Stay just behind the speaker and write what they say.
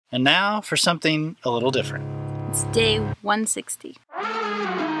And now for something a little different. It's day 160.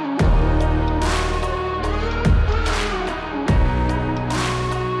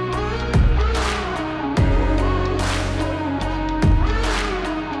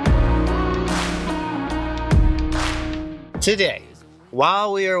 Today,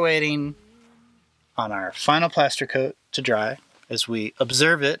 while we are waiting on our final plaster coat to dry, as we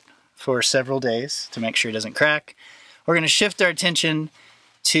observe it for several days to make sure it doesn't crack, we're going to shift our attention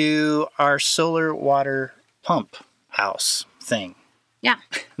to our solar water pump house thing. Yeah.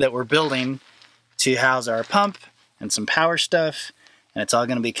 That we're building to house our pump and some power stuff, and it's all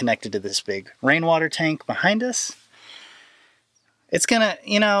going to be connected to this big rainwater tank behind us. It's going to,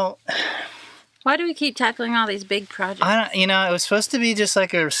 you know... Why do we keep tackling all these big projects? You know, it was supposed to be just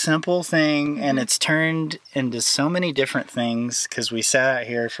like a simple thing, and it's turned into so many different things because we sat out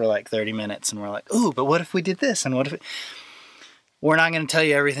here for like 30 minutes and we're like, ooh, but what if we did this? And what if we're not going to tell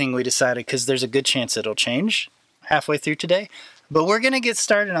you everything we decided because there's a good chance it'll change halfway through today. But we're going to get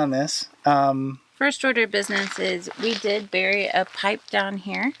started on this. First order of business is we did bury a pipe down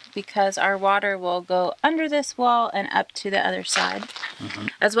here because our water will go under this wall and up to the other side,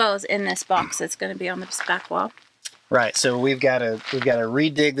 as well as in this box that's going to be on this back wall. Right. So we've got to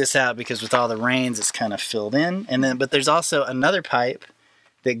redig this out because with all the rains, it's kind of filled in. And then, but there's also another pipe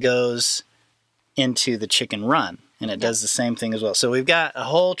that goes into the chicken run, and it does the same thing as well. So we've got a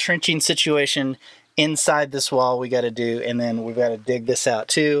whole trenching situation inside this wall we got to do, and then we've got to dig this out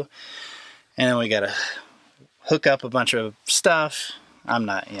too. And then we gotta hook up a bunch of stuff.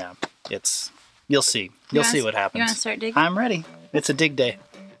 You'll see. You'll see what happens. You wanna start digging? I'm ready. It's a dig day.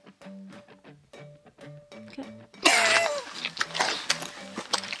 Okay.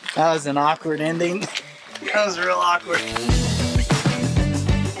 That was an awkward ending. That was real awkward.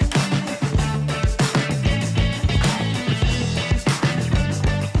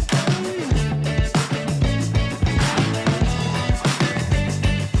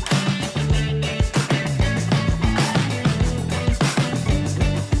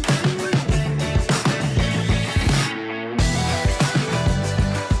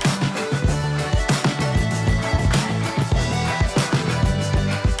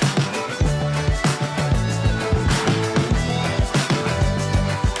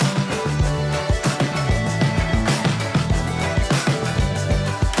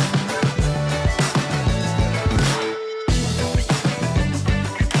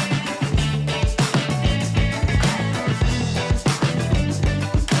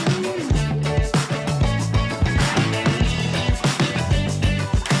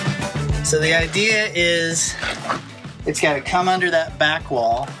 So the idea is it's got to come under that back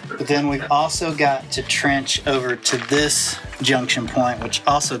wall, but then we've also got to trench over to this junction point, which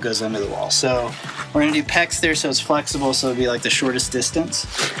also goes under the wall. So we're going to do pecs there so it's flexible, so it'll be like the shortest distance.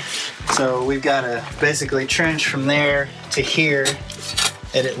 So we've got to basically trench from there to here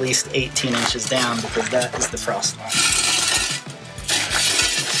at least 18 inches down because that is the frost line.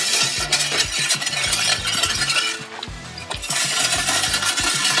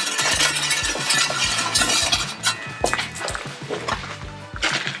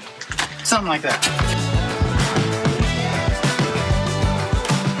 Something like that.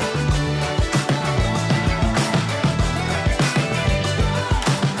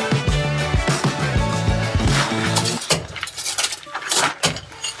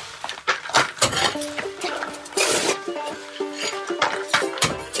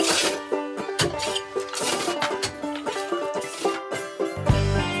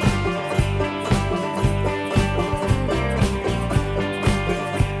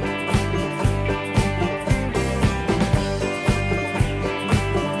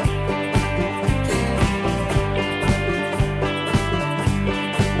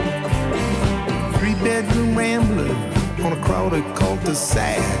 Bedroom rambler on a crowded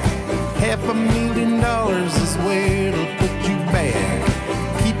cul-de-sac. $500,000 is where it'll put you back.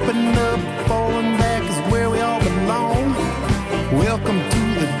 Keeping up, falling back is where we all belong. Welcome to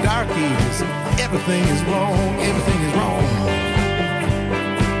the dark ages. Everything is wrong. Everything is wrong.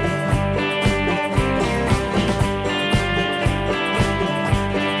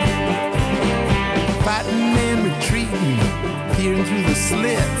 Fighting and retreating, peering through the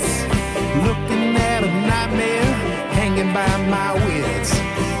slits. Looking at a nightmare, hanging by my wits.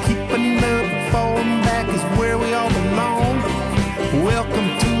 Keeping up, falling back is where we all belong.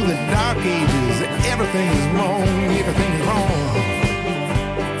 Welcome to the dark ages. Everything is wrong. Everything is wrong.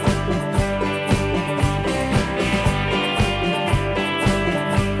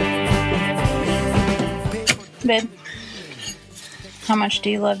 Babe, how much do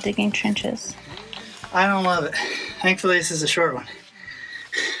you love digging trenches? I don't love it. Thankfully, this is a short one.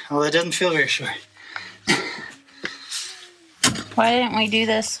 Well, it doesn't feel very short. Why didn't we do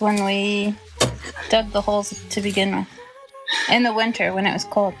this when we dug the holes to begin with? In the winter when it was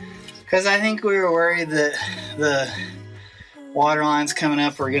cold. Because I think we were worried that the water lines coming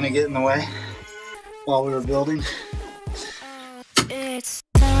up were going to get in the way while we were building. It's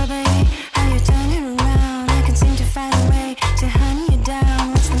tell baby, how you turn it around. I can seem to find a way to hunt you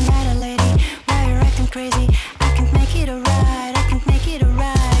down. What's the matter, lady? Why you acting crazy? I can make it alright, I can make it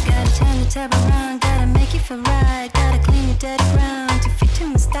alright. Gotta turn the tab around, gotta make it feel right. Gotta clean your dirty ground to fit to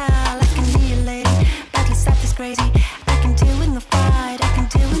my style. I can hear you, lady, but let's stop this crazy. I can deal in the fight, I can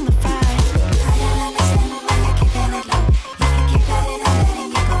deal in the fight. I don't understand why you're keeping it low. If you keep at it, I'm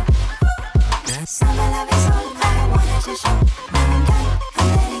letting you go. Summer love is all I wanted to show. When I'm done, I'm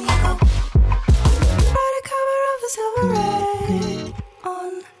letting you go. By the cover of the silver ray,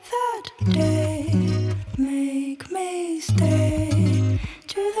 on that day, make me stay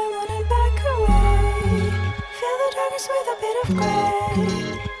to the moon and back away. Fill the darkness with a bit of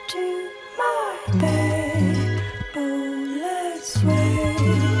gray. To my bay, oh let's wait.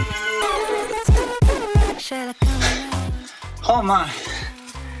 Shall I come around? Oh my.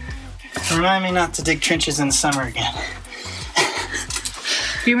 Remind me not to dig trenches in the summer again.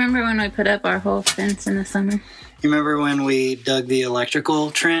 Do you remember when we put up our whole fence in the summer? You remember when we dug the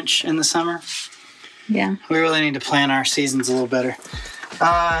electrical trench in the summer? Yeah. We really need to plan our seasons a little better.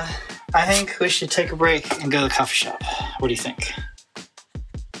 I think we should take a break and go to the coffee shop. What do you think?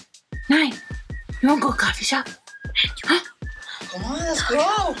 9. You won't go to coffee shop? Come on, let's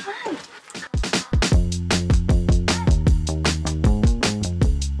go.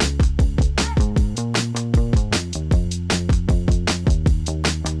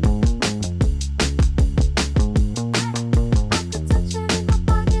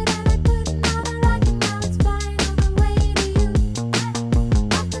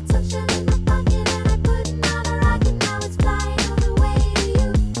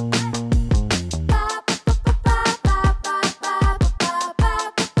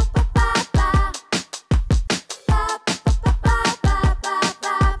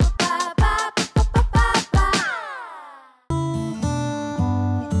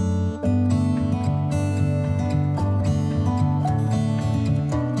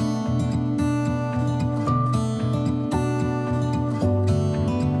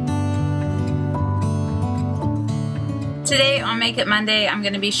 Today on Make It Monday, I'm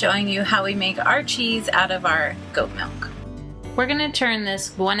going to be showing you how we make our cheese out of our goat milk. We're going to turn this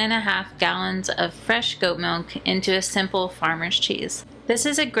 1.5 gallons of fresh goat milk into a simple farmer's cheese. This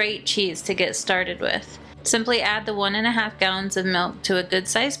is a great cheese to get started with. Simply add the 1.5 gallons of milk to a good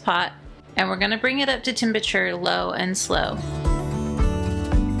sized pot, and we're going to bring it up to temperature low and slow.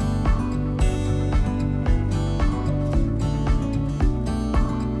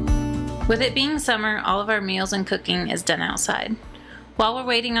 With it being summer, all of our meals and cooking is done outside. While we're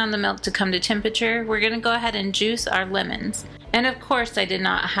waiting on the milk to come to temperature, we're going to go ahead and juice our lemons. And of course I did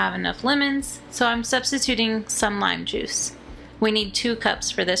not have enough lemons, so I'm substituting some lime juice. We need 2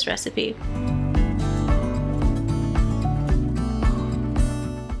 cups for this recipe.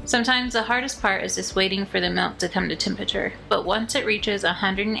 Sometimes the hardest part is just waiting for the milk to come to temperature, but once it reaches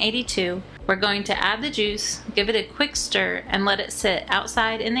 182, we're going to add the juice, give it a quick stir, and let it sit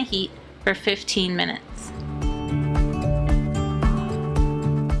outside in the heat for 15 minutes.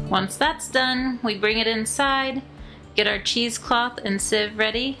 Once that's done, we bring it inside, get our cheesecloth and sieve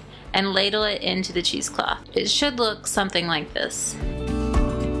ready, and ladle it into the cheesecloth. It should look something like this.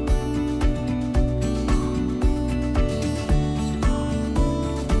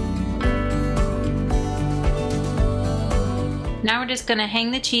 Now we're just going to hang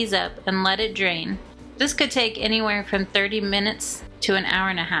the cheese up and let it drain. This could take anywhere from 30 minutes to an hour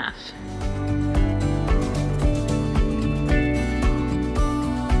and a half.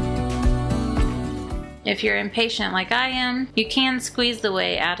 If you're impatient like I am, you can squeeze the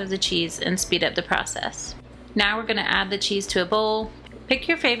whey out of the cheese and speed up the process. Now we're going to add the cheese to a bowl. Pick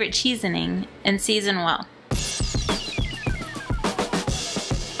your favorite seasoning and season well.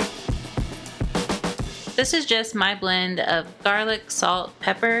 This is just my blend of garlic, salt,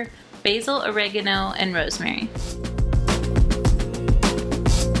 pepper, basil, oregano, and rosemary.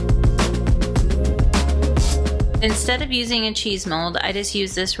 Instead of using a cheese mold, I just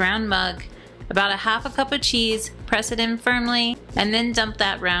use this round mug, about 1/2 cup of cheese, press it in firmly, and then dump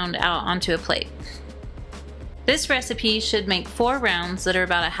that round out onto a plate. This recipe should make 4 rounds that are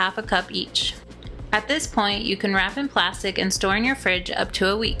about 1/2 cup each. At this point, you can wrap in plastic and store in your fridge up to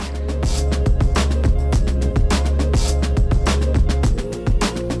a week.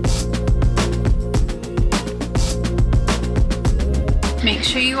 Make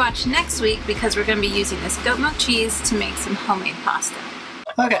sure you watch next week because we're going to be using this goat milk cheese to make some homemade pasta.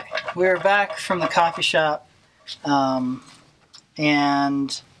 Okay, we're back from the coffee shop, and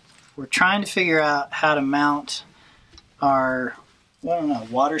we're trying to figure out how to mount our, I don't know,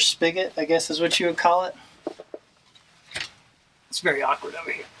 water spigot, I guess is what you would call it. It's very awkward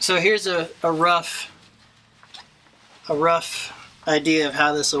over here. So here's a rough idea of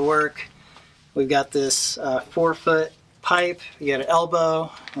how this will work. We've got this 4-foot pipe, you got an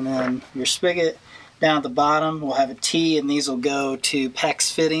elbow, and then your spigot. Down at the bottom we'll have a T, and these will go to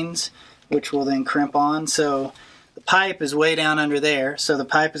PEX fittings, which will then crimp on. So the pipe is way down under there, so the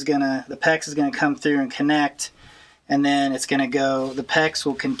PEX is gonna come through and connect, and then it's gonna go, the PEX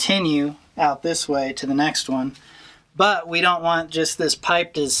will continue out this way to the next one. But we don't want just this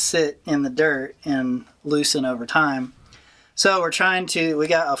pipe to sit in the dirt and loosen over time. So we're trying to, we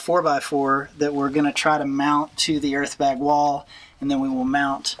got a 4x4 that we're gonna try to mount to the earthbag wall, and then we will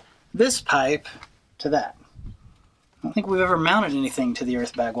mount this pipe to that. I don't think we've ever mounted anything to the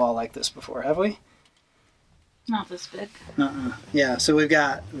earthbag wall like this before, have we? Not this big. Yeah, so we've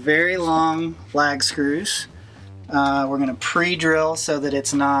got very long lag screws. We're gonna pre-drill so that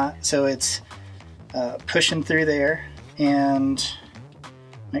it's not, so it's pushing through there, and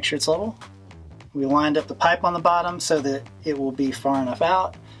make sure it's level. We lined up the pipe on the bottom so that it will be far enough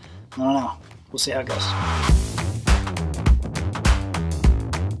out. I don't know. We'll see how it goes.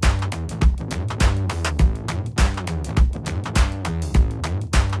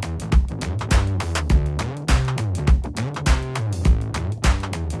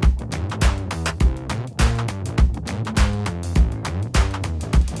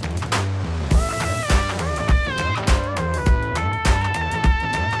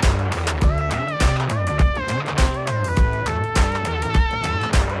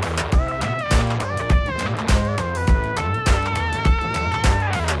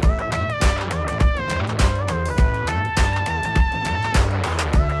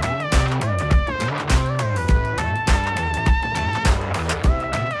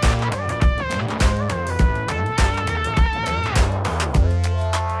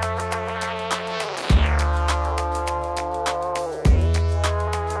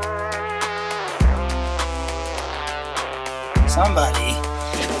 Somebody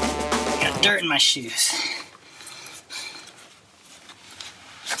got dirt in my shoes.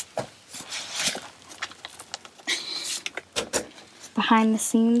 Behind the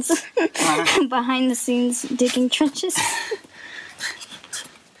scenes. Behind the scenes digging trenches.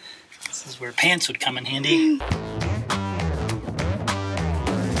 This is where pants would come in handy.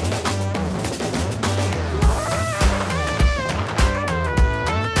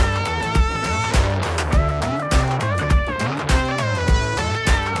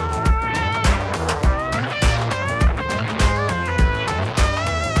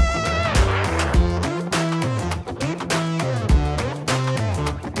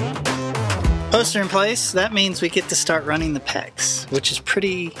 Poster in place, that means we get to start running the PEX, which is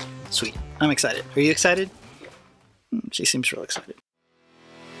pretty sweet. I'm excited. Are you excited? She seems real excited.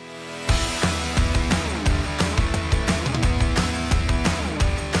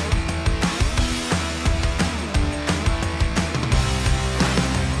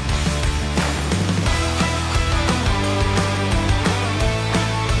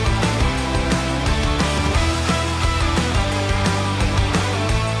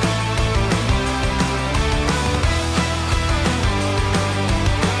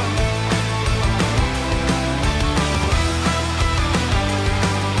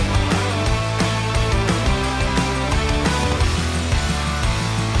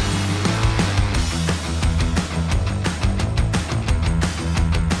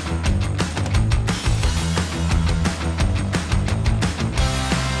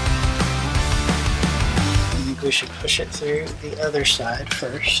 We should push it through the other side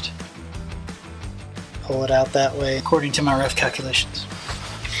first. Pull it out that way, according to my rough calculations.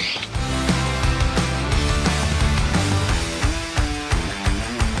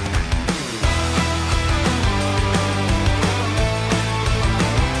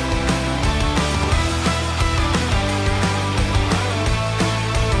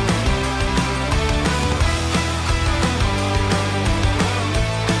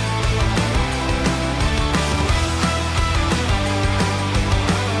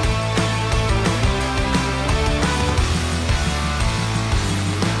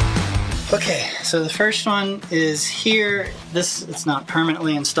 Okay, so the first one is here. It's not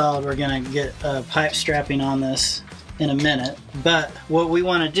permanently installed. We're gonna get a pipe strapping on this in a minute. But what we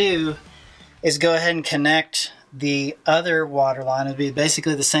wanna do is go ahead and connect the other water line. It'll be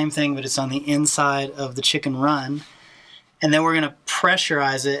basically the same thing, but it's on the inside of the chicken run. And then we're gonna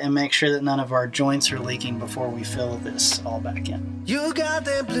pressurize it and make sure that none of our joints are leaking before we fill this all back in. You got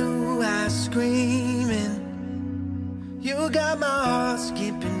that blue eyes screaming. You got my heart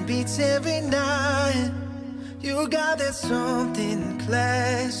skipping beats every night. You got that something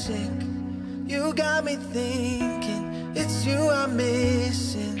classic. You got me thinking it's you I'm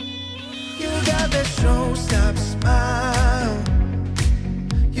missing. You got that showstop smile.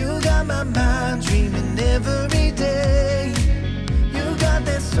 You got my mind dreaming every day. You got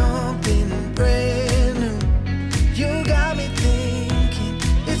that something brand new. You got me thinking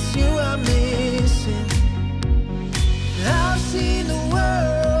it's you I'm missing. I've seen the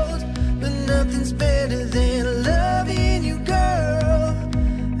world, but nothing's better than loving you, girl.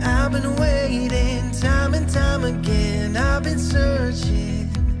 I've been waiting time and time again. I've been searching,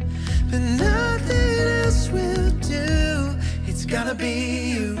 but nothing else will do. It's gotta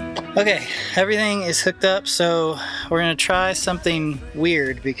be you. Okay, everything is hooked up, so we're gonna try something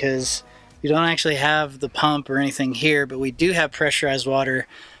weird because we don't actually have the pump or anything here, but we do have pressurized water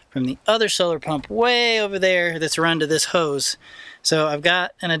from the other solar pump way over there that's run to this hose. So I've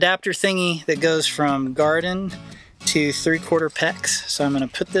got an adapter thingy that goes from garden to 3/4 PEX. So I'm gonna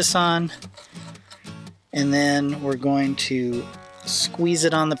put this on, and then we're going to squeeze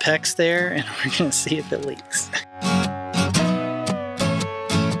it on the PEX there, and we're gonna see if it leaks.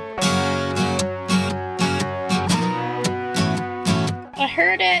 I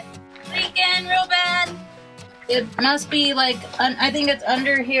heard it leaking real bad. It must be like, I think it's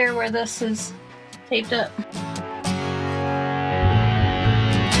under here where this is taped up.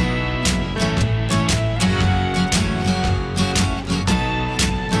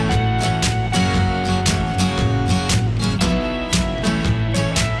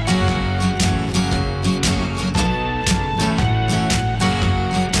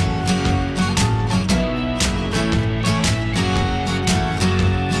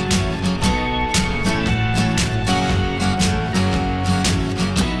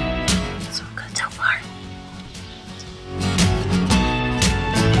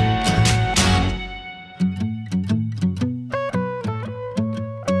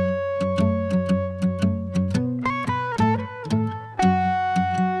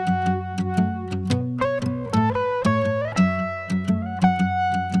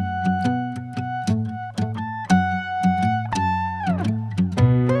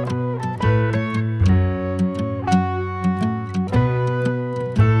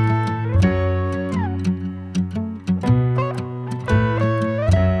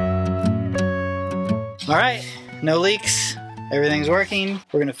 All right, no leaks, everything's working.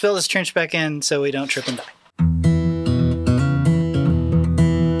 We're gonna fill this trench back in so we don't trip and die.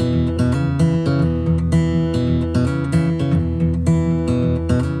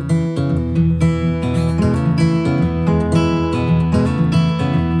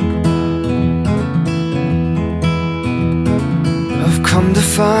 I've come to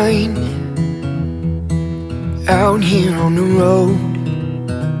find out here on the road,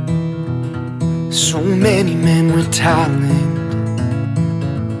 so many men with talent,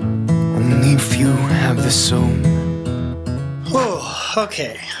 only few have the soul. Oh,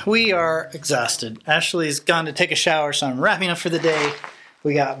 okay, we are exhausted. Ashley's gone to take a shower, so I'm wrapping up for the day.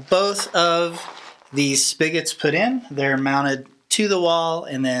 We got both of these spigots put in. They're mounted to the wall,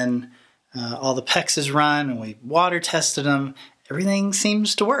 and then all the PEX is run, and we water tested them. Everything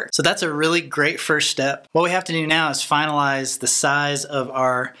seems to work. So that's a really great first step. What we have to do now is finalize the size of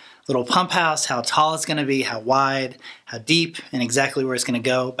our little pump house, how tall it's gonna be, how wide, how deep, and exactly where it's gonna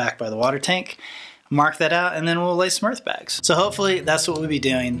go back by the water tank. Mark that out, and then we'll lay some earth bags. So hopefully that's what we'll be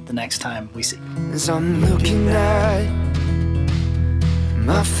doing the next time we see. As I'm looking at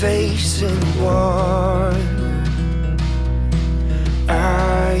my face in the water,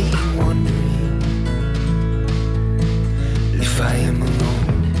 I'm wondering if I am alone.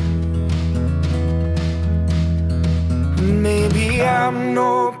 Maybe I'm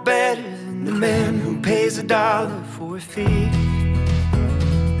no better than the man who pays $1 for a fish.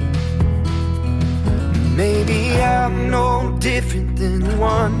 Maybe I'm no different than the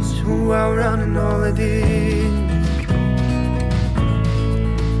ones who are running all of this.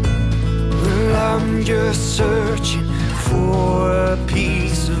 Well, I'm just searching for a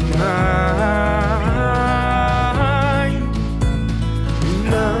peace of mind,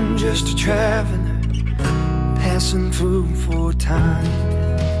 and I'm just a traveler passing through for time.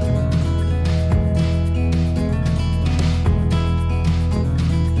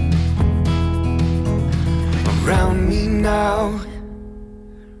 Around me now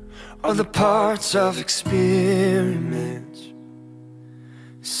are the parts of experiments.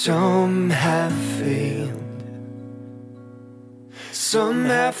 Some have failed, on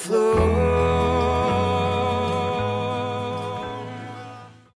that floor.